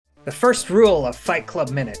The first rule of Fight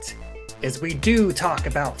Club Minute is we do talk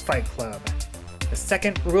about Fight Club. The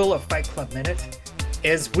second rule of Fight Club Minute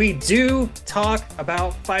is we do talk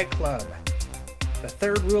about Fight Club. The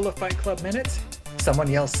third rule of Fight Club Minute, someone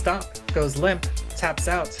yells stop, goes limp, taps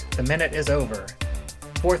out, the minute is over.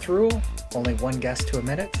 Fourth rule, only one guest to a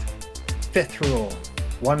minute. Fifth rule,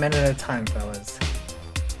 1 minute at a time, fellas.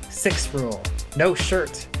 Sixth rule, no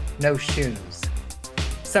shirt, no shoes.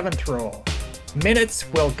 Seventh rule, minutes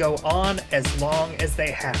will go on as long as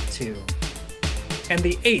they have to. And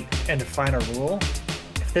the eighth and final rule,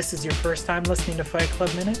 if this is your first time listening to Fight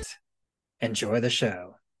Club Minute, enjoy the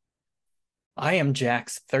show. I am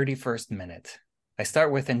Jack's 31st minute. I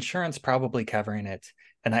start with insurance probably covering it,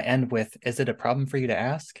 and I end with, is it a problem for you to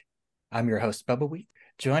ask? I'm your host, Bubba Wheat.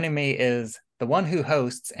 Joining me is the one who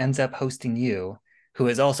hosts ends up hosting you, who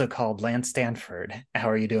is also called Lance Stanford. How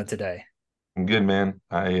are you doing today? I'm good, man.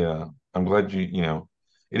 I'm glad it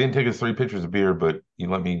didn't take us three pitchers of beer, but you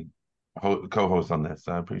let me co-host on this.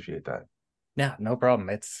 So I appreciate that. Yeah, no problem.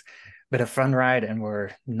 It's been a fun ride, and we're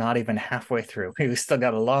not even halfway through. We've still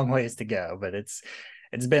got a long ways to go, but it's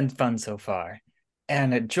been fun so far.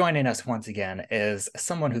 And joining us once again is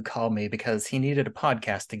someone who called me because he needed a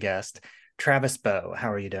podcast to guest, Travis Bow.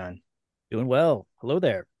 How are you doing? Doing well. Hello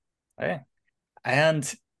there. Hey. And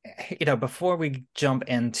before we jump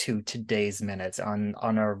into today's minutes on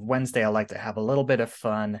our Wednesday, I like to have a little bit of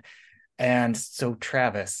fun. And so,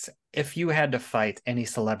 Travis, if you had to fight any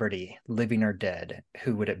celebrity, living or dead,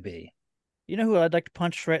 who would it be? You know who I'd like to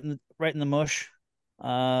punch right in the mush?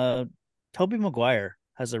 Toby Maguire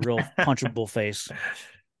has a real punchable face.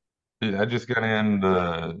 Dude, I just got in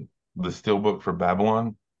the steelbook for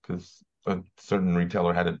Babylon because a certain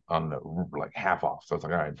retailer had it on the like half off. So it's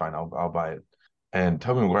like, all right, fine, I'll buy it. And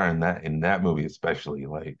Tobey Maguire in that movie especially,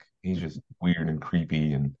 like he's just weird and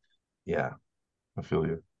creepy and yeah, I feel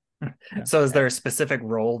you. Yeah. So is there a specific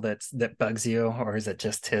role that bugs you, or is it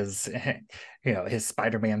just his his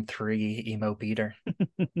Spider-Man 3 emo Peter?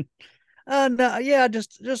 No, yeah,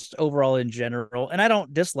 just overall in general. And I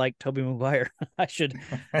don't dislike Toby Maguire. I should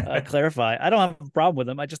clarify. I don't have a problem with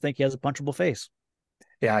him. I just think he has a punchable face.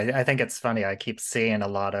 Yeah, I think it's funny. I keep seeing a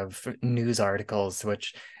lot of news articles,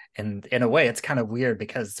 which in a way it's kind of weird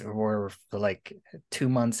because we're like 2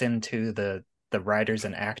 months into the writers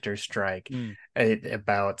and actors strike, Mm.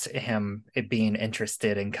 about him being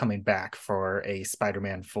interested in coming back for a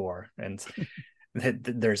Spider-Man 4. And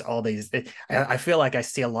there's all these. I feel like I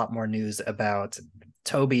see a lot more news about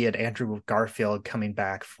Toby and Andrew Garfield coming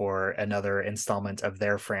back for another installment of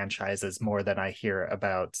their franchises more than I hear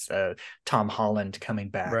about Tom Holland coming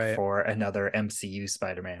back Right. for another MCU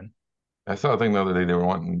Spider-Man. I saw a thing the other day they were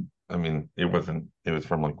wanting. I mean, it was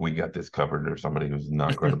from like We Got This Covered or somebody who's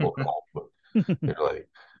not credible at all, but they're like,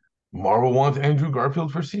 Marvel wants Andrew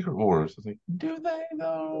Garfield for Secret Wars. I was like, do they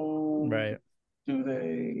though? Right. Do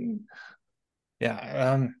they?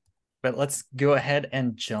 Yeah. But let's go ahead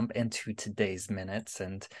and jump into today's minutes.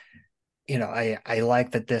 And I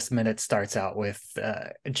like that this minute starts out with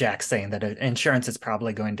Jack saying that insurance is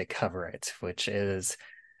probably going to cover it, which is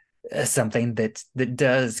something that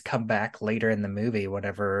does come back later in the movie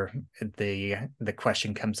whenever the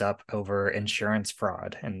question comes up over insurance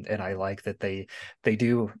fraud, and I like that they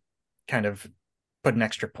do kind of put an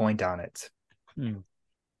extra point on it. Mm.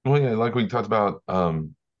 Well, yeah, like we talked about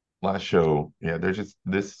last show. Yeah, there's just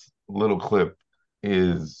this little clip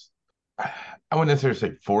is I wouldn't necessarily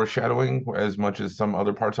say foreshadowing as much as some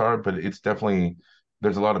other parts are, but it's definitely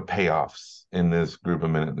there's a lot of payoffs in this group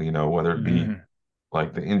of minutes, whether it be Mm-hmm.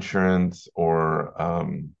 like the insurance or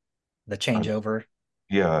The uh, changeover.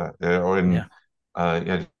 yeah, Yeah.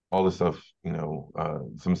 yeah, all the stuff,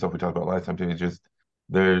 some stuff we talked about last time too. It's just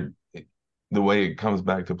there the way it comes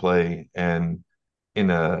back to play and in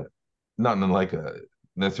a not in like a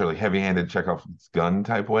necessarily heavy-handed Chekhov's gun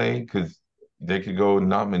type way, because they could go and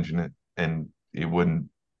not mention it and it wouldn't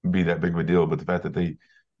be that big of a deal. But the fact that they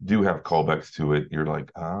do have callbacks to it, you're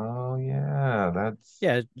like, oh yeah, that's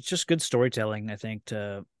Yeah, it's just good storytelling, I think,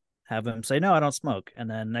 to have him say, "No, I don't smoke." And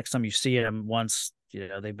then next time you see him once,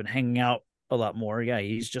 they've been hanging out a lot more. Yeah,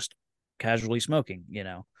 he's just casually smoking.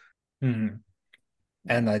 Mm-hmm.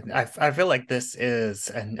 And I feel like this is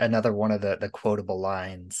another one of the quotable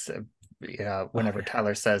lines. Oh Whenever yeah.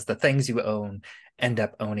 Tyler says the things you own end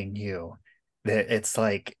up owning you, that it's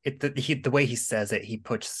like the way he says it, he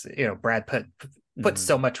puts Brad puts Mhm.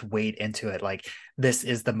 so much weight into it. Like, this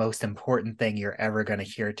is the most important thing you're ever going to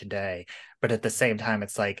hear today, but at the same time,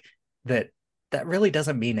 it's like that that really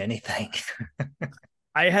doesn't mean anything.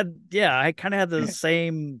 I kind of had the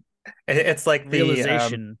same It's like the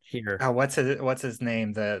realization here. what's his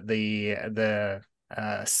name, the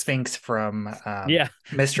Sphinx from Yeah.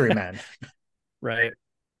 Mystery Men. Right.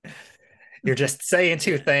 You're just saying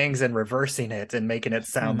two things and reversing it and making it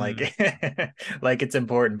sound like like it's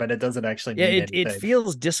important, but it doesn't actually Yeah, mean it anything.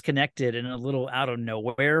 feels disconnected and a little out of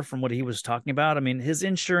nowhere from what he was talking about. I mean, his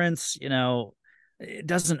insurance, it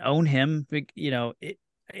doesn't own him.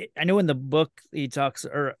 I know in the book he talks,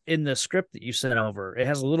 or in the script that you sent over, it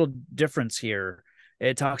has a little difference here.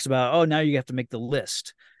 It talks about, oh, now you have to make the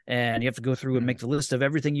list and you have to go through and make the list of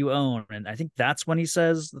everything you own. And I think that's when he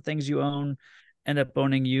says the things you own end up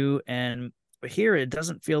owning you. And here it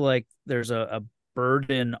doesn't feel like there's a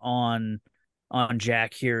burden on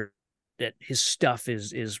Jack here, that his stuff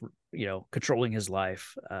is controlling his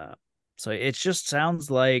life. So it just sounds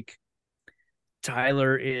like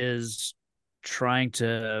Tyler is trying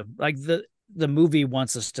to, like, the movie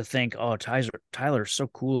wants us to think, oh, Tyler's so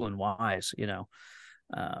cool and wise.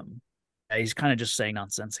 He's kind of just saying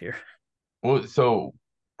nonsense here. Well, so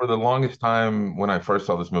for the longest time when I first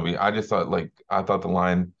saw this movie, I just thought like I thought the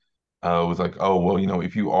line was like, oh well,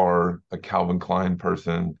 if you are a Calvin Klein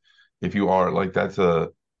person, if you are like that's a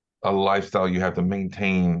lifestyle you have to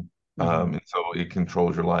maintain, and so it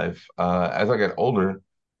controls your life. As I get older,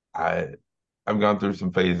 I I've gone through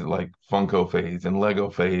some phases like Funko phase and Lego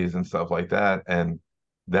phase and stuff like that, and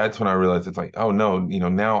that's when I realized it's like, oh no,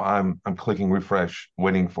 now I'm clicking refresh,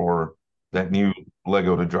 waiting for that new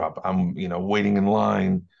Lego to drop. I'm waiting in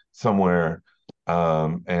line somewhere,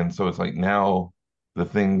 and so it's like now the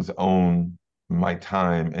things own my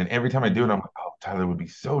time, and every time I do it, I'm like, oh, Tyler would be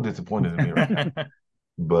so disappointed in me right now.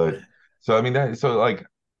 But so I mean that so like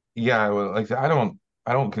yeah, well, like I said,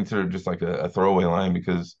 I don't consider it just like a throwaway line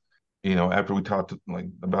because after we talked like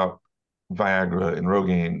about Viagra and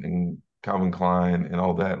Rogaine and Calvin Klein and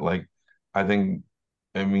all that, like I think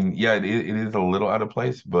I mean yeah, it is a little out of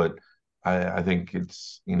place, but I think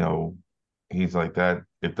it's he's like that.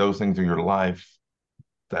 If those things are your life,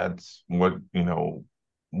 that's what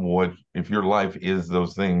if your life is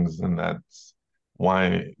those things, then that's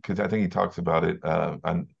why. Because I think he talks about it.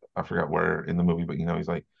 I forgot where in the movie, but he's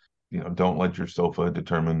like, don't let your sofa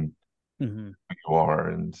determine Mm-hmm. who you are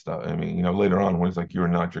and stuff. I mean, later on when it's like you're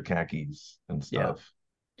not your khakis and Yeah.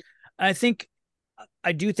 stuff.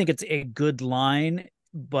 I do think it's a good line,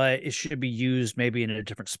 but it should be used maybe in a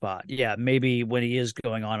different spot. Yeah, maybe when he is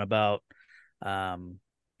going on about um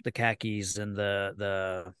the khakis and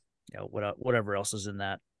the whatever else is in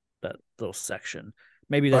that little section.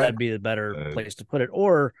 Maybe But that'd be the better place to put it.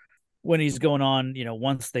 Or when he's going on,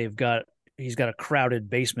 once he's got a crowded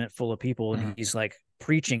basement full of people and he's like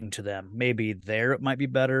preaching to them. Maybe there it might be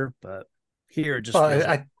better, but here it just well, feels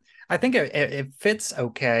like, I think it fits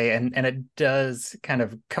okay, and it does kind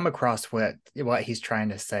of come across what he's trying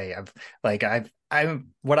to say. Of like I'm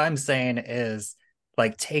what I'm saying is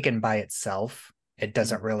like taken by itself, it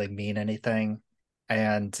doesn't really mean anything,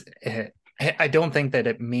 and I don't think that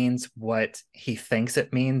it means what he thinks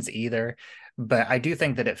it means either. But I do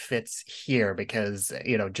think that it fits here because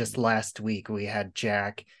just last week we had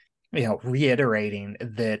Jack reiterating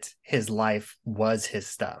that his life was his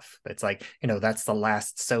stuff. It's like, that's the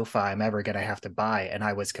last sofa I'm ever going to have to buy. And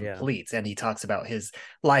I was complete. Yeah. And he talks about his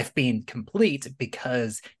life being complete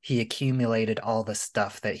because he accumulated all the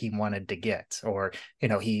stuff that he wanted to get. Or,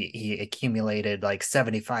 he accumulated like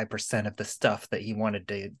 75% of the stuff that he wanted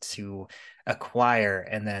to acquire.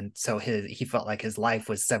 And then so he felt like his life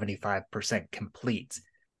was 75% complete.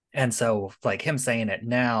 And so like him saying it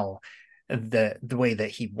now, the way that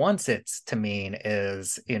he wants it to mean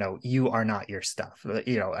is you are not your stuff.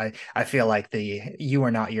 I feel like the you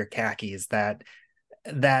are not your khakis,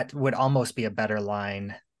 that would almost be a better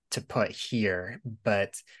line to put here,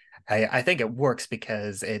 but I think it works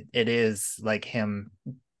because it is like him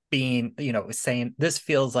being saying this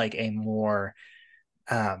feels like a more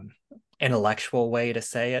intellectual way to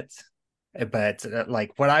say it, but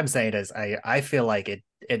like what I'm saying is I feel like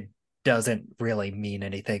it doesn't really mean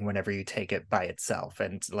anything whenever you take it by itself.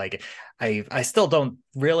 And like I still don't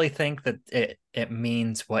really think that it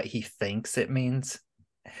means what he thinks it means,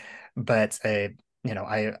 but I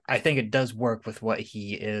think it does work with what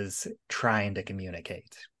he is trying to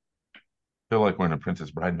communicate. I feel like we're in a Princess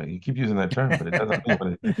Bride. You keep using that term, but it doesn't mean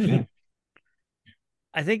what it means.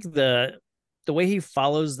 I think the way he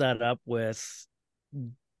follows that up with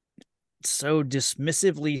so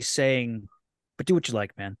dismissively saying, but do what you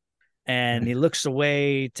like, man. And he looks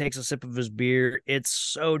away, takes a sip of his beer. It's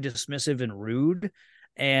so dismissive and rude.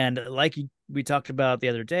 And like we talked about the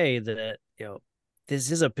other day, that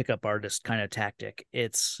this is a pickup artist kind of tactic.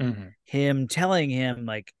 It's him telling him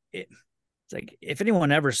like it's like, if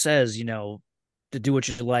anyone ever says to do what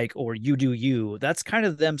you like, or you do you. That's kind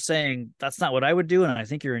of them saying that's not what I would do, and I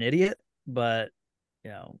think you're an idiot. But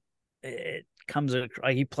it comes like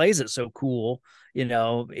he plays it so cool.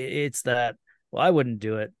 It's that. Well, I wouldn't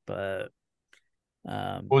do it, but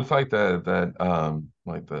Well, it's like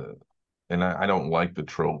like and I don't like the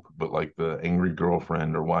trope, but like the angry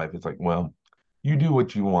girlfriend or wife. It's like, well, you do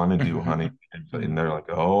what you want to do, honey. And they're like,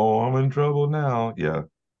 oh, I'm in trouble now. Yeah.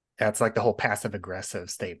 That's like the whole passive aggressive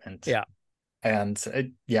statement. yeah. And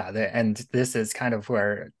and this is kind of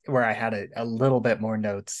where I had a little bit more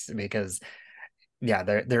notes, because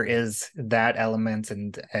there is that element,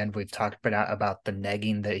 and we've talked about the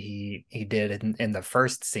negging that he did in the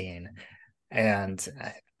first scene. And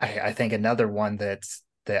I think another one that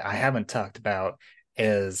I haven't talked about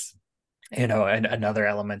is, and another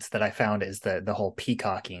element that I found is the whole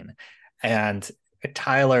peacocking. And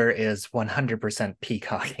Tyler is 100%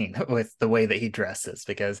 peacocking with the way that he dresses,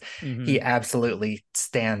 because he absolutely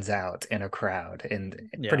stands out in a crowd. And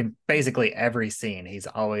pretty basically every scene, he's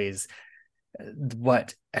always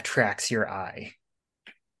what attracts your eye.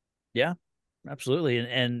 Yeah, absolutely.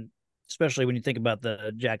 And especially when you think about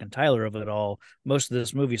the Jack and Tyler of it all, most of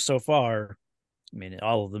this movie so far, I mean,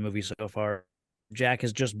 all of the movies so far, Jack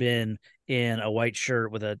has just been in a white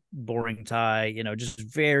shirt with a boring tie, just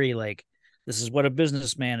very like, this is what a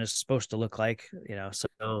businessman is supposed to look like,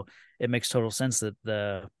 so it makes total sense that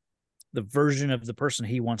the version of the person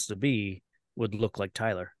he wants to be would look like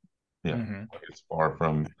Tyler. Yeah. It's far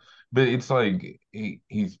from, but it's like it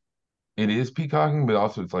is peacocking, but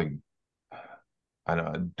also it's like, I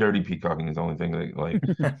don't know, dirty peacocking is the only thing that like,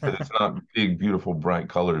 'cause it's not big, beautiful, bright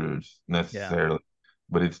colors necessarily,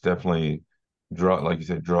 but it's definitely like you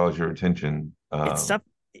said, draws your attention. It's stuff,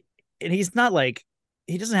 and he's not like,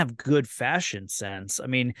 he doesn't have good fashion sense. I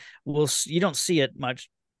mean, you don't see it much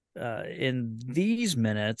in these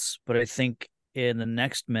minutes, but I think in the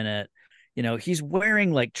next minute, he's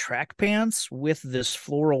wearing like track pants with this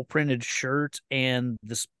floral printed shirt and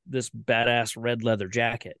this badass red leather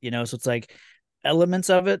jacket, so it's like elements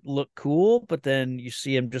of it look cool, but then you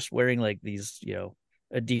see him just wearing like these,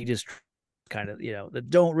 Adidas kind of, that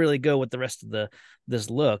don't really go with the rest of this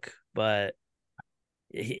look, but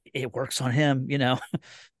it works on him. Yeah,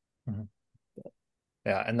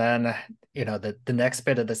 and then the next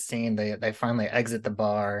bit of the scene, they finally exit the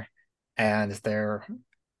bar, and they're,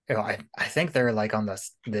 I think they're like on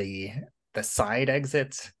the side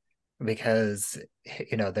exit, because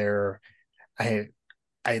they're,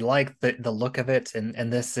 I like the look of it,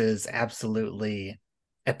 and this is absolutely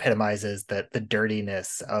epitomizes the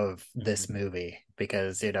dirtiness of this movie,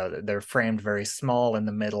 because they're framed very small in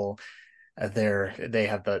the middle. They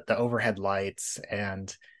have the overhead lights,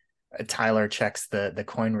 and Tyler checks the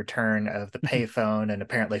coin return of the payphone and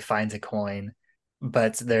apparently finds a coin,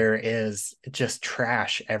 but there is just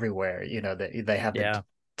trash everywhere. They have the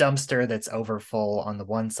dumpster that's overfull on the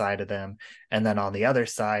one side of them, and then on the other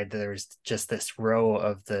side there's just this row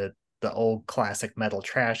of the old classic metal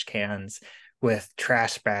trash cans with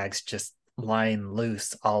trash bags just lying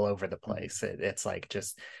loose all over the place. It's like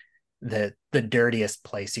just the dirtiest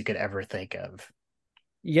place you could ever think of.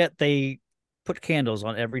 Yet they put candles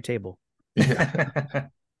on every table. Yeah.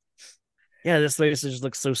 Yeah, this place just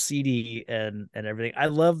looks so seedy and everything. I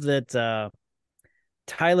love that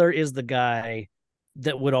Tyler is the guy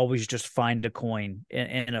that would always just find a coin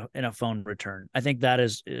in a phone return. I think that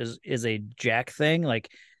is a Jack thing.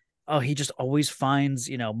 Like, oh, he just always finds,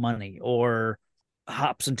 money, or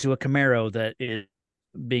hops into a Camaro that is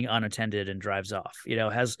being unattended and drives off,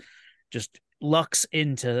 has just lucks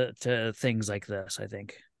into things like this, I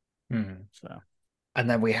think. So, and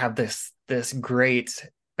then we have this great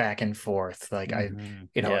back and forth. Like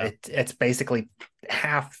it's basically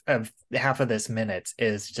half of this minute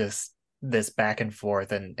is just this back and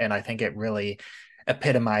forth, and I think it really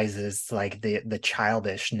epitomizes like the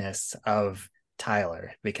childishness of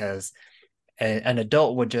Tyler, because an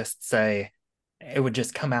adult would just say, it would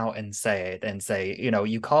just come out and say it, and say,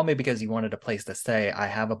 you call me because you wanted a place to stay. I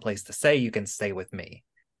have a place to stay. You can stay with me.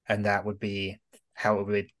 And that would be how it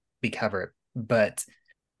would be covered. But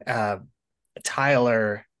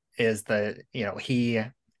Tyler is I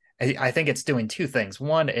think it's doing two things.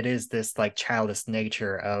 One, it is this like childish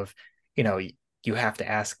nature of, you have to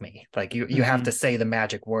ask me, like you have to say the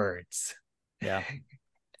magic words. Yeah.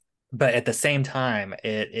 But at the same time,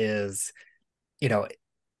 it is,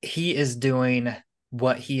 he is doing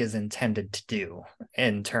what he is intended to do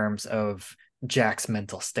in terms of Jack's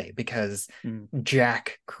mental state, because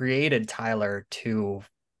Jack created Tyler to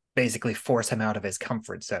basically force him out of his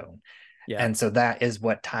comfort zone. Yeah. And so that is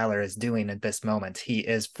what Tyler is doing at this moment. He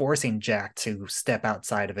is forcing Jack to step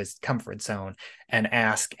outside of his comfort zone and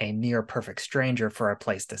ask a near perfect stranger for a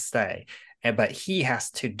place to stay. But he has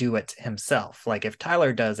to do it himself. Like if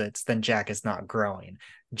Tyler does it, then Jack is not growing.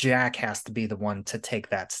 Jack has to be the one to take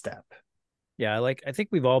that step. Yeah, I think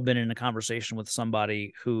we've all been in a conversation with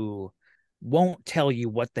somebody who won't tell you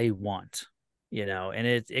what they want, and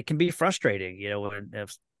it can be frustrating,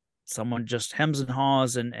 if someone just hems and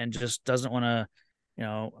haws and just doesn't want to,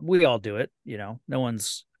 we all do it, no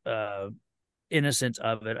one's innocent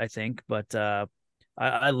of it, I think, but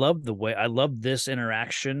I love I love this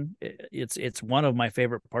interaction. It's one of my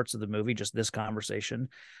favorite parts of the movie, just this conversation.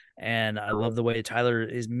 And I love the way Tyler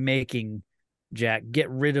is making Jack get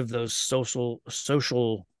rid of those social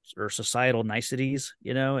or societal niceties,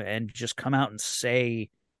 and just come out and say,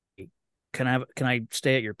 can I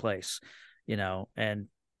stay at your place? And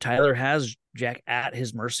Tyler has Jack at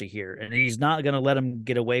his mercy here, and he's not going to let him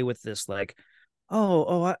get away with this. Like,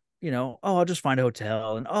 I'll just find a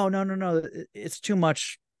hotel, and no, it's too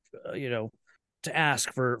much, to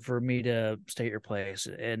ask for me to stay at your place.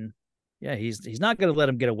 And yeah, he's not going to let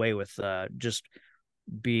him get away with just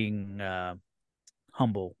being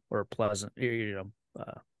humble or pleasant,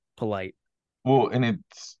 polite. Well, and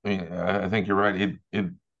I think you're right. It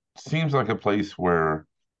seems like a place where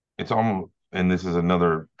it's almost, and this is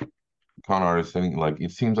another con artist thing, like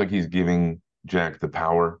it seems like he's giving Jack the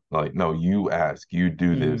power. Like, no, you ask, you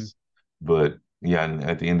do this. But yeah, and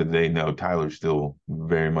at the end of the day, no, Tyler's still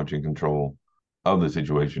very much in control of the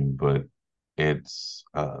situation. But it's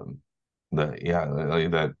that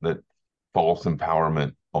false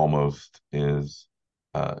empowerment almost is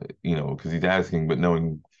because he's asking, but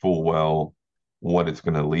knowing full well what it's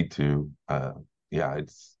going to lead to. Yeah,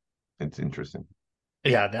 it's interesting.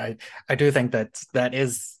 Yeah, I do think that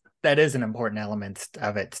is an important element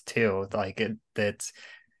of it too. Like in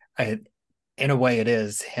a way, it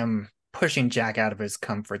is him pushing Jack out of his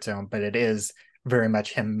comfort zone, but it is very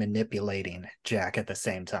much him manipulating Jack at the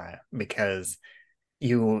same time, because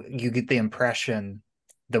you get the impression,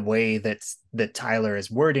 the way that Tyler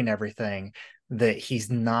is wording everything, that he's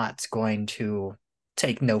not going to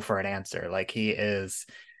take no for an answer. Like he is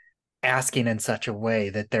asking in such a way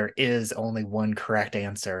that there is only one correct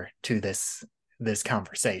answer to this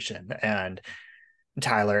conversation, and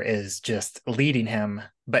Tyler is just leading him,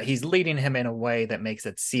 but he's leading him in a way that makes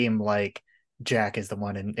it seem like Jack is the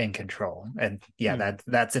one in control. And yeah,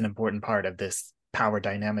 that's an important part of this power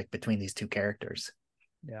dynamic between these two characters.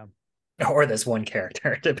 Yeah. Or this one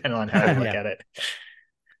character, depending on how you look at it.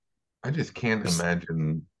 I just can't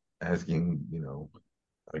imagine asking,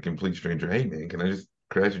 a complete stranger, hey man, can I just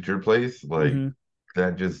crash at your place? Like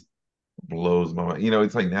that just blows my mind.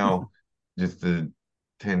 It's like now just to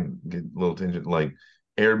get a little tangent, like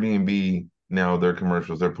Airbnb, now their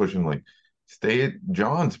commercials, they're pushing like stay at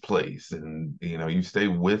John's place, and you stay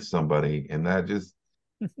with somebody, and that just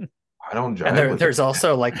I don't jive And with there's it.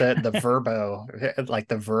 also like the Vrbo, like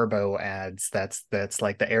the Vrbo ads. That's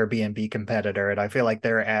like the Airbnb competitor, and I feel like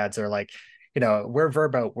their ads are like, we're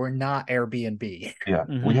Vrbo, we're not Airbnb. Yeah,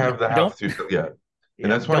 we have the house too. So yeah,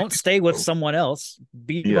 and that's why don't stay with someone else.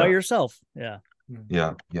 Be by yourself. Yeah.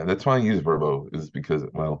 Yeah, that's why I use Vrbo, is because,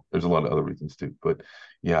 well, there's a lot of other reasons too, but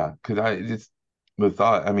yeah, because I just the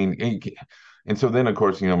thought. I mean, and so then of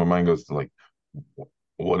course my mind goes to like,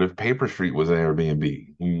 what if Paper Street was an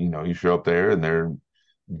Airbnb? You show up there and they're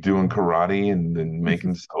doing karate and then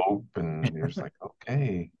making soap, and you're just like,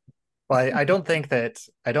 okay. Well, I don't think that's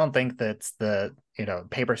the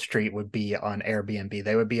Paper Street would be on Airbnb.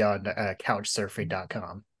 They would be on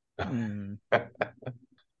couchsurfing.com. I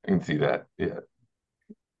can see that. Yeah.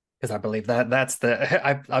 Because I believe that's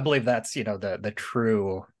I believe that's the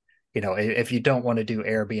true, if you don't want to do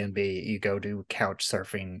Airbnb, you go to couch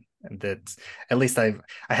surfing. That's, at least I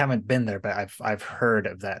haven't been there, but I've heard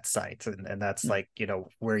of that site, and that's like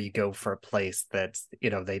where you go for a place that's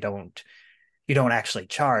you don't actually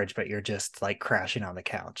charge, but you're just like crashing on the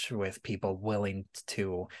couch with people willing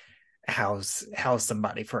to house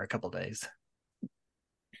somebody for a couple days.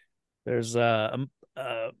 There's a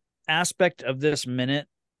aspect of this minute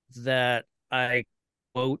that I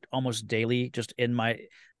quote almost daily, just in my,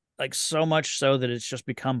 like, so much so that it's just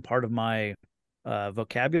become part of my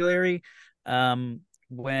vocabulary. When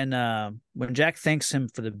Jack thanks him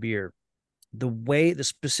for the beer, the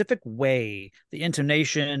specific way, the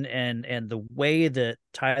intonation and the way that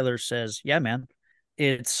Tyler says, yeah, man,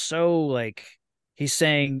 it's so like he's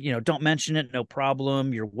saying, don't mention it, no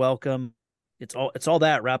problem, you're welcome. It's all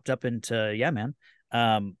that wrapped up into, yeah, man.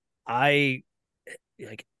 I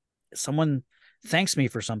like, someone thanks me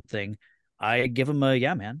for something, I give him a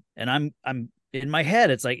yeah, man. And I'm in my head,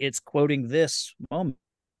 it's like it's quoting this moment.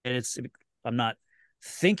 And I'm not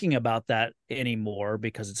thinking about that anymore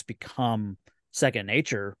because it's become second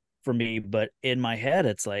nature for me. But in my head,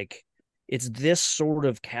 it's like it's this sort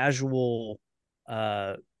of casual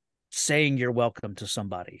uh saying you're welcome to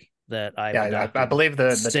somebody that I've Yeah, I adopted believe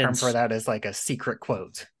the term for since. that is like a secret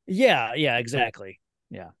quote. Yeah, exactly.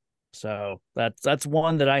 Yeah. So that's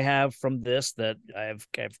one that I have from this that I've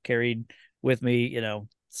carried with me,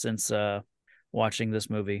 since watching this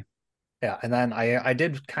movie. Yeah, and then I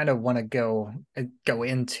did kind of want to go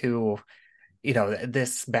into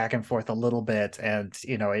this back and forth a little bit, and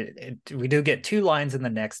we do get two lines in the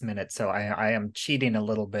next minute, so I am cheating a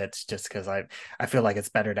little bit just because I feel like it's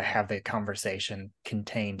better to have the conversation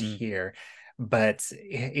contained Mm. here. But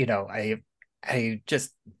I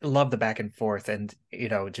just love the back and forth, and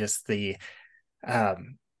just the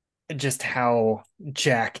um just how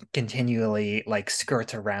Jack continually like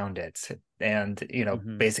skirts around it, and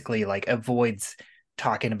Hmm. basically like avoids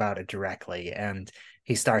talking about it directly. And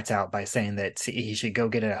he starts out by saying that he should go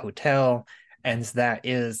get a hotel, and that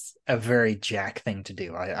is a very Jack thing to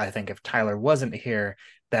do. I think if Tyler wasn't here,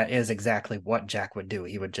 that is exactly what Jack would do.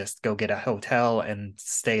 He would just go get a hotel and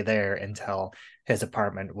stay there until his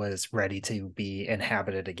apartment was ready to be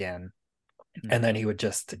inhabited again, and then he would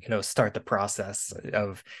just start the process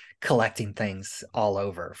of collecting things all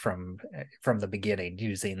over from the beginning,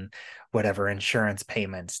 using whatever insurance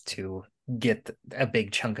payments to get a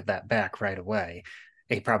big chunk of that back right away.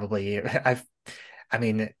 He probably I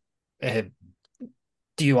mean, uh,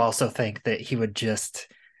 do you also think that he would just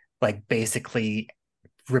like basically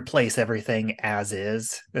replace everything as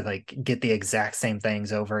is, like get the exact same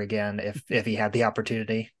things over again if he had the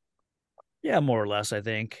opportunity? Yeah, more or less, I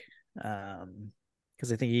think.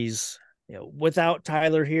 Because I think he's, without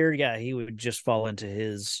Tyler here, yeah, he would just fall into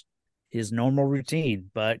his normal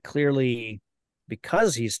routine. But clearly,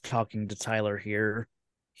 because he's talking to Tyler here,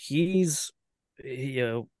 he's,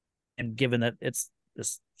 and given that it's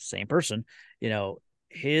this same person,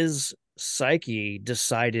 his psyche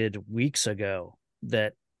decided weeks ago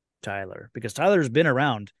that because Tyler's been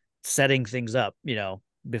around setting things up,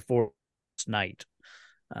 before night.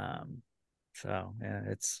 Um, so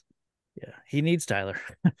yeah, he needs Tyler.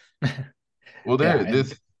 Well, Yeah, there and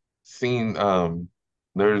this scene,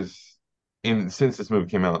 there's in since this movie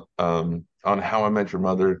came out, on How I Met Your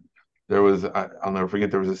Mother, I'll never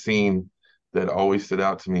forget there was a scene that always stood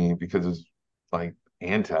out to me because it's like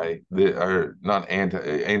or not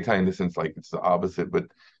anti in the sense like it's the opposite, but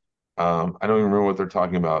I don't even remember what they're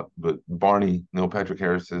talking about, but Barney, Neil Patrick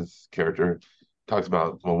Harris's character, talks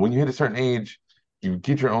about, well, when you hit a certain age, you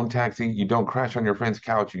get your own taxi, you don't crash on your friend's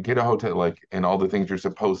couch, you get a hotel, like, and all the things you're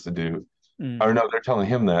supposed to do. Mm. Or no, they're telling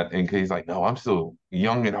him that, and he's like, no, I'm still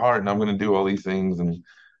young at heart, and I'm going to do all these things. And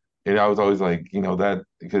I was always like, that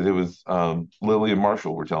because it was Lily and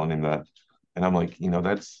Marshall were telling him that, and I'm like,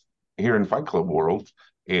 that's here in Fight Club world,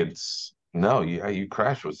 it's no, you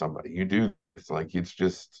crash with somebody, you do. It's like it's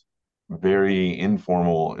just very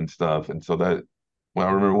informal and stuff. And so that when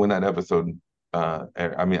I remember when that episode,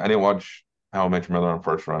 I mean, I didn't watch How I Met Your Mother on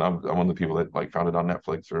first run. I'm one of the people that like found it on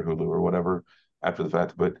Netflix or Hulu or whatever after the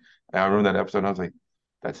fact. But I remember that episode, and I was like,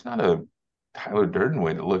 that's not a Tyler Durden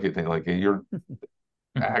way to look at things. Like you're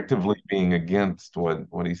actively being against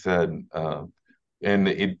what he said. And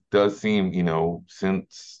it does seem,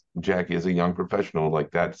 since Jack is a young professional,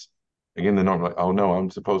 like that's again the norm. Like, oh no,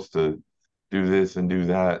 I'm supposed to do this and do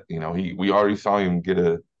that. We already saw him get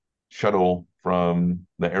a shuttle from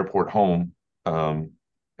the airport home.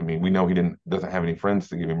 I mean, we know he doesn't have any friends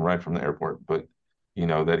to give him a ride from the airport, but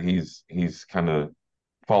that he's kind of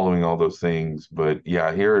following all those things. But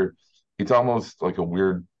yeah, here it's almost like a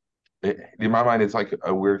weird. In my mind, it's like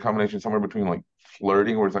a weird combination somewhere between like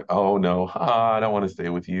flirting, where it's like, oh no, I don't want to stay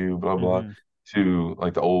with you, blah blah, Hmm. to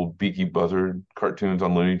like the old Beaky Buzzard cartoons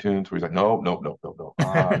on Looney Tunes, where he's like, nope, nope, nope, nope, nope,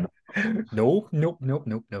 no. nope, nope, nope,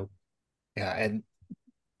 nope, nope. Yeah, and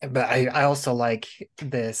but I also like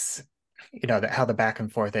this, how the back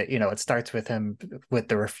and forth, it starts with him with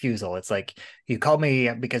the refusal. It's like, you called me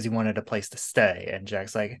because you wanted a place to stay, and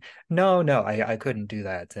Jack's like, no, I couldn't do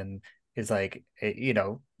that. And he's like,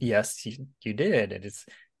 yes, you did. And it's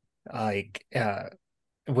like,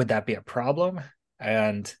 would that be a problem?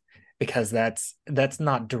 And because that's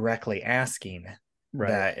not directly asking,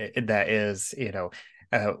 Right. that is,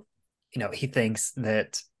 uh, he thinks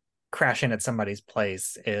that crashing at somebody's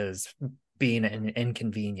place is being an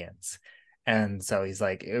inconvenience. And so he's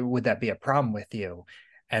like, would that be a problem with you?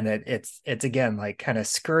 And it's again like kind of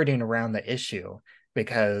skirting around the issue,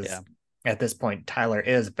 because Yeah. at this point Tyler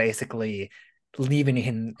is basically leaving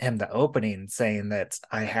him the opening saying that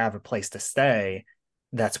I have a place to stay.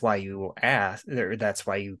 That's why you asked, or that's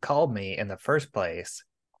why you called me in the first place.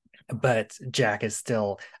 But Jack is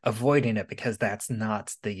still avoiding it because that's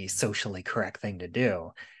not the socially correct thing to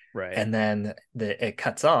do. Right. And then it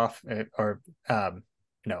cuts off, or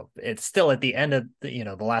it's still at the end of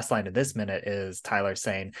the last line of this minute is Tyler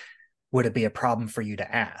saying, would it be a problem for you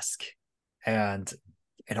to ask? And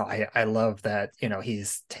I love that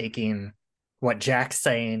he's taking what Jack's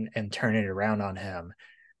saying and turning it around on him.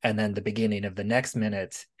 And then the beginning of the next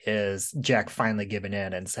minute is Jack finally giving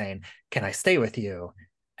in and saying, can I stay with you?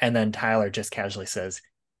 And then Tyler just casually says,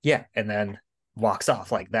 yeah, and then walks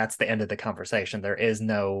off. Like, that's the end of the conversation. There is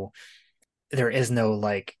no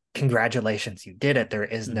like, congratulations, you did it. There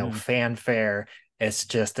is no fanfare. It's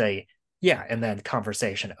just a yeah, and then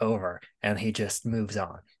conversation over, and he just moves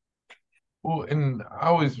on. Well, and I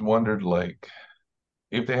always wondered, like,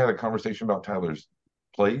 if they had a conversation about Tyler's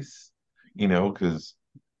place, because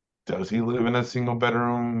does he live in a single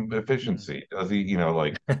bedroom efficiency? Does he,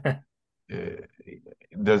 like,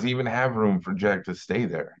 does he even have room for Jack to stay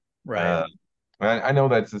there? Right. I know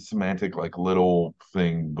that's a semantic, like, little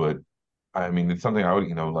thing, but I mean, it's something I would,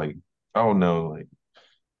 like, oh no, like,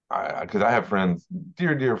 because I have friends,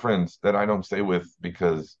 dear, dear friends that I don't stay with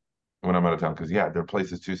because when I'm out of town, because yeah, their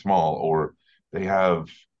place is too small, or they have,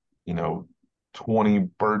 you know, 20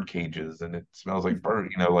 bird cages and it smells like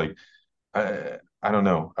bird, like I don't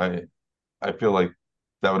know. I feel like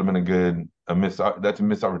that would have been that's a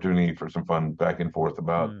missed opportunity for some fun back and forth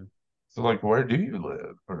about, Mm. so like, where do you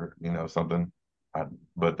live, or something.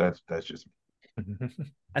 But that's just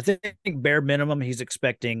I think bare minimum he's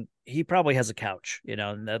expecting he probably has a couch,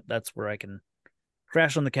 and that's where I can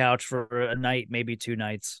crash on the couch for a night, maybe 2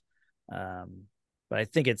 nights. But I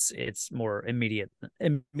think it's more immediate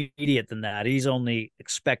than that. He's only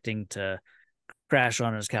expecting to crash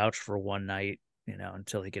on his couch for one night,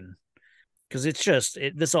 until he can, because it's just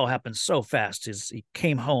this all happens so fast. He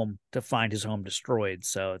came home to find his home destroyed,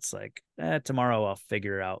 so it's like tomorrow I'll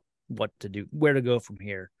figure out what to do, where to go from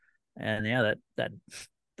here, and yeah, that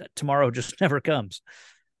tomorrow just never comes.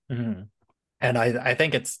 Mm-hmm. And I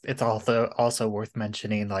think it's also worth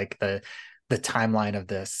mentioning, like, the timeline of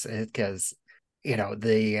this, because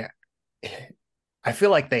the I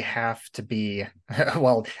feel like they have to be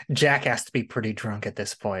well, Jack has to be pretty drunk at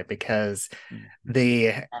this point, because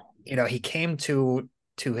the he came to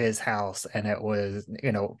his house and it was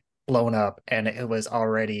blown up, and it was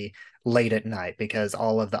already late at night because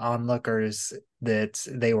all of the onlookers, that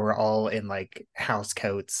they were all in like house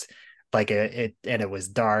coats, like and it was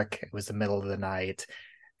dark, it was the middle of the night.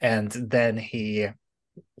 And then he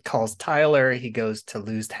calls Tyler, he goes to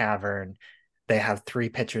Lou's Tavern, they have 3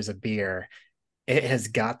 pitchers of beer. It has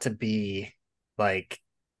got to be like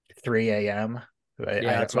 3 a.m. Yeah,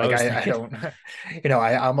 that's what I was I thinking. don't,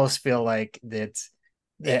 I almost feel like that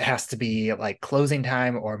it has to be like closing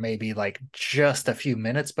time, or maybe like just a few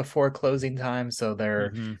minutes before closing time. So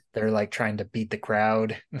they're like trying to beat the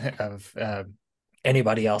crowd of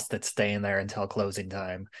anybody else that's staying there until closing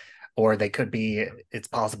time. Or it's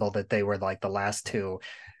possible that they were like the last 2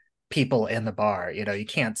 people in the bar. You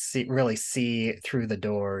can't really see through the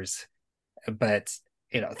doors, but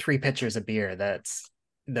 3 pitchers of beer, that's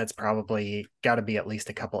probably got to be at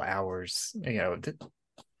least a couple hours.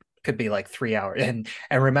 Could be like 3 hours. And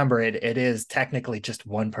remember, it is technically just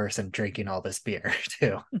one person drinking all this beer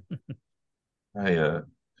too. I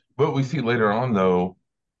but we see later on though,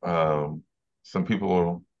 um, some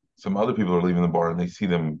other people are leaving the bar and they see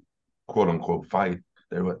them quote unquote fight.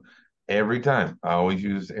 They're like, every time I always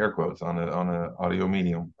use air quotes on a audio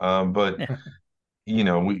medium. But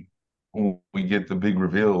Yeah. we get the big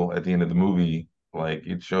reveal at the end of the movie. Like,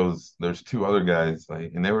 it shows there's 2 other guys,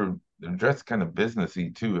 like, and they're dressed kind of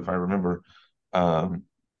businessy too, if I remember. Um,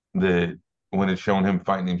 the when it's showing him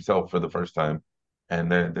fighting himself for the first time,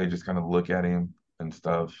 and they just kind of look at him and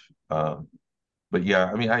stuff. But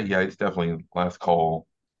yeah, I mean, yeah, it's definitely last call.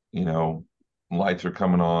 You know, lights are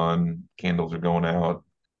coming on, candles are going out.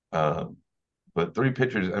 Uh, but 3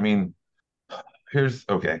 pitchers. I mean, here's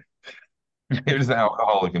okay. Here's the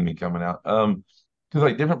alcoholic in me coming out. Because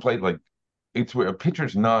like different plate, like, it's where a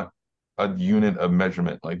pitcher's not a unit of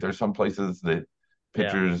measurement. Like, there's some places that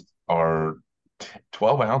Yeah. pitchers are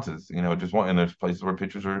 12 ounces, just one, and there's places where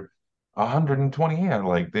pitchers are 120. Yeah,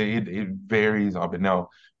 like it varies on it. Now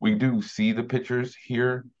we do see the pitchers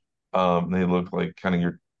here. They look like kind of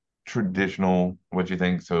your traditional, what you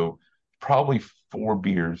think. So probably 4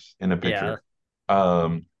 beers in a Yeah. pitcher.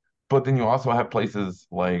 Um, but then you also have places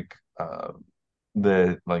like, I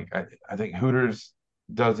think Hooters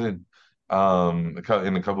does it.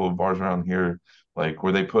 in a couple of bars around here, like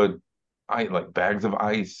where they put like bags of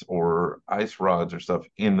ice or ice rods or stuff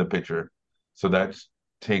in the pitcher. So that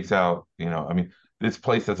takes out, I mean, this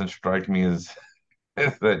place doesn't strike me as,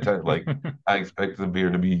 as that type. Like I expect the beer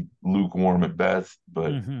to be lukewarm at best,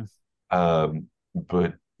 Hmm. um,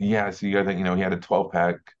 but yeah, so you got to, he had a 12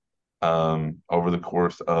 pack over the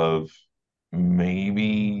course of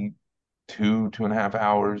maybe 2.5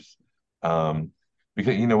 hours. Um,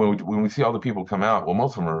 because when we see all the people come out, well,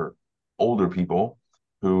 most of them are older people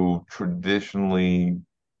who traditionally,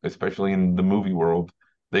 especially in the movie world,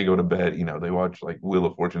 they go to bed, they watch like Wheel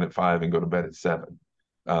of Fortune at 5 and go to bed at 7.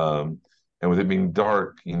 Um, and with it being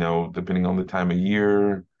dark, depending on the time of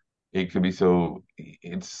year, it could be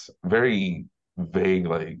it's very vague,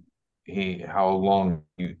 like how long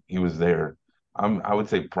he was there. I would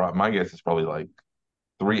say my guess is probably like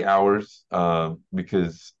 3 hours,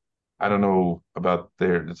 because I don't know about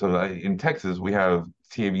there. So in Texas, we have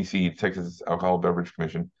TABC, Texas Alcohol Beverage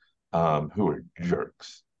Commission, who are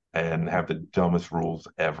jerks and have the dumbest rules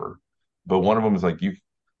ever. But one of them is like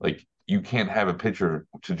you can't have a pitcher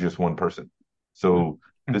to just one person. So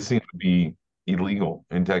this seems to be illegal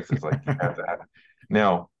in Texas. Like you have to have it.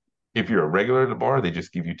 Now, if you're a regular at the bar, they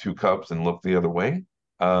just give you 2 cups and look the other way.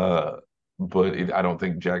 Uh, but I don't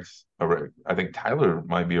think I think Tyler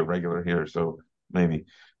might be a regular here, so maybe.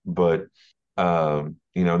 But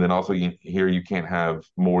then also here you can't have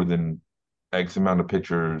more than X amount of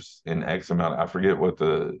pitchers in X amount. I forget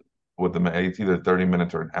it's either 30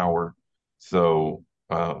 minutes or an hour. So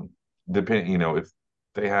depending, if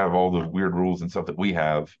they have all the weird rules and stuff that we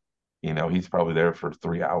have, he's probably there for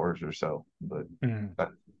 3 hours or so. But Mm. a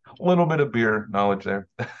little bit of beer knowledge there.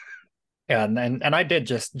 Yeah, and I did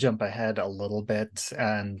just jump ahead a little bit,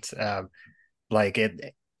 and like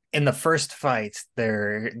it in the first fight,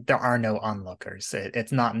 there are no onlookers.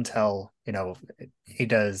 It's not until he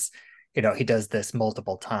does he does this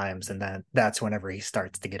multiple times, and then that's whenever he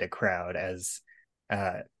starts to get a crowd, as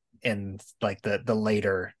uh in like the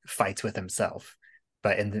later fights with himself.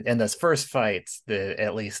 But in this first fight,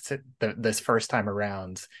 at least this first time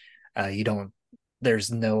around, you don't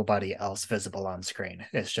there's nobody else visible on screen.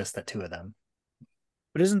 It's just the two of them.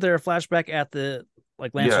 But isn't there a flashback at the,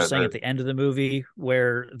 like Lance Yeah, was saying, at the end of the movie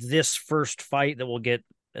where this first fight that we'll get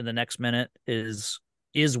in the next minute is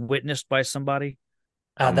witnessed by somebody?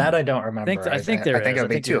 That I don't I think remember. I think I there think it is. I would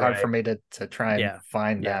be think you're too hard for right. me to try and Yeah.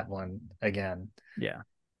 find Yeah. that one again. Yeah.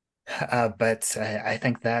 But I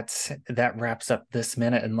think that wraps up this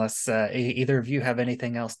minute, unless either of you have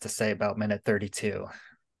anything else to say about minute 32.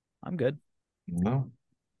 I'm good. no.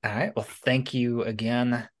 All right. Well, thank you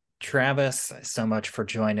again, Travis, so much for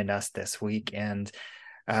joining us this week. And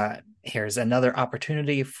here's another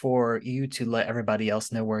opportunity for you to let everybody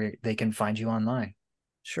else know where they can find you online.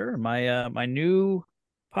 Sure. My new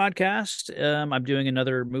podcast. I'm doing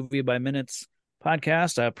another movie by minutes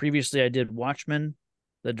podcast. Previously I did Watchmen,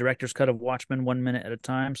 the director's cut of Watchmen, 1 minute at a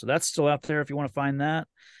time. So that's still out there if you want to find that.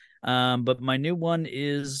 But my new one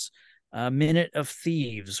is Minute of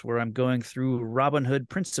Thieves, where I'm going through Robin Hood,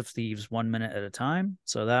 Prince of Thieves, 1 minute at a time.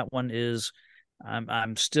 So that one is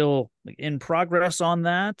I'm still in progress on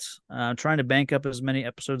that. Trying to bank up as many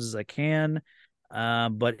episodes as I can.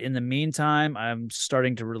 But in the meantime, I'm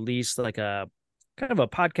starting to release like a kind of a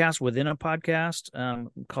podcast within a podcast,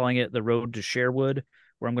 calling it The Road to Sherwood,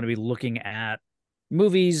 where I'm going to be looking at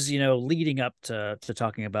movies, leading up to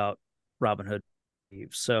talking about Robin Hood.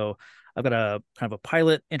 So I've got a kind of a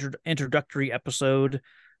pilot introductory episode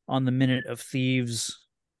on the Minute of Thieves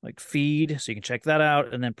like feed, so you can check that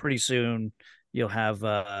out, and then pretty soon you'll have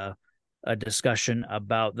a discussion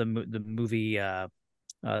about the movie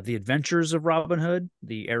The Adventures of Robin Hood,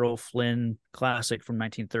 the Errol Flynn classic from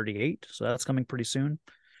 1938. So that's coming pretty soon.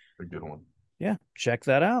 A good one. Yeah, check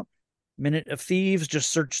that out. Minute of Thieves,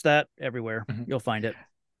 just search that everywhere. Mm-hmm. You'll find it.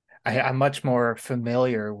 I'm much more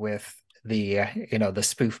familiar with the the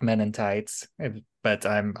spoof Men in Tights, but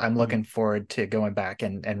I'm looking forward to going back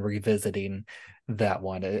and revisiting that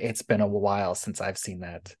one. It's been a while since I've seen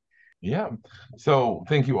that. Yeah. So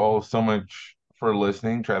thank you all so much for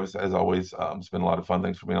listening. Travis, as always, it's been a lot of fun.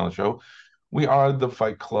 Thanks for being on the show. We are the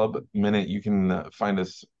Fight Club Minute. You can find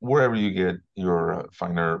us wherever you get your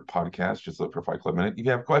finer podcast. Just look for Fight Club Minute. If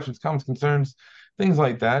you have questions, comments, concerns, things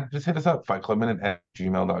like that, just hit us up,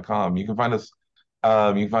 fightclubminute@gmail.com. You can find us, you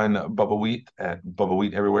can find Bubba Wheat at Bubba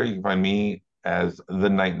Wheat everywhere. You can find me as The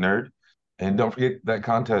Night Nerd. And don't forget that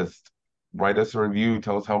contest. Write us a review.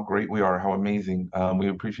 Tell us how great we are, how amazing. We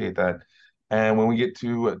appreciate that. And when we get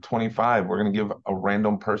to 25, we're going to give a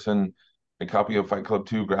random person a copy of Fight Club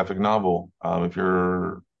 2 graphic novel. If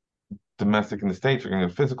you're domestic in the States, you're going to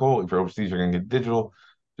get physical. If you're overseas, you're going to get digital,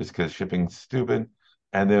 just because shipping's stupid.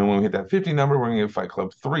 And then when we hit that 50 number, we're going to get Fight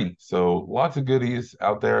Club 3. So lots of goodies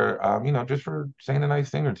out there, just for saying a nice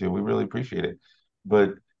thing or two. We really appreciate it.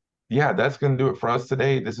 But yeah, that's going to do it for us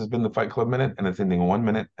today. This has been the Fight Club Minute, and it's ending 1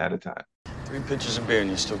 minute at a time. 3 pitchers of beer and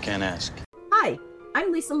you still can't ask. Hi,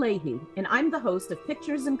 I'm Lisa Leahy, and I'm the host of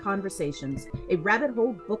Pictures and Conversations, a rabbit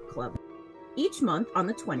hole book club. Each month on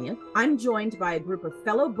the 20th, I'm joined by a group of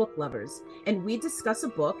fellow book lovers, and we discuss a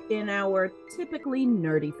book in our typically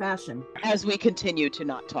nerdy fashion. As we continue to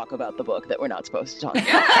not talk about the book that we're not supposed to talk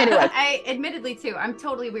about. Anyway. I admittedly, too, I'm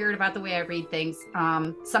totally weird about the way I read things.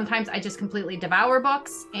 Sometimes I just completely devour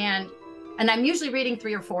books, and I'm usually reading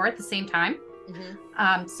 3 or 4 at the same time.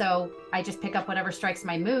 Mm-hmm. So I just pick up whatever strikes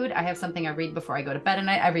my mood. I have something I read before I go to bed, and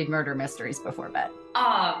I read murder mysteries before bed.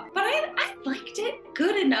 But I liked it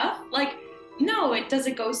good enough. Like, no, it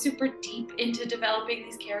doesn't go super deep into developing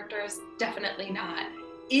these characters. Definitely not.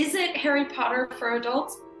 Is it Harry Potter for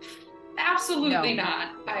adults? Absolutely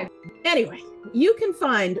not. Anyway, you can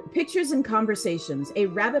find Pictures and Conversations, a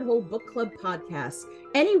rabbit hole book club podcast,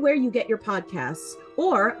 anywhere you get your podcasts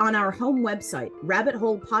or on our home website,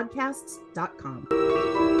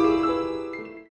 rabbitholepodcasts.com.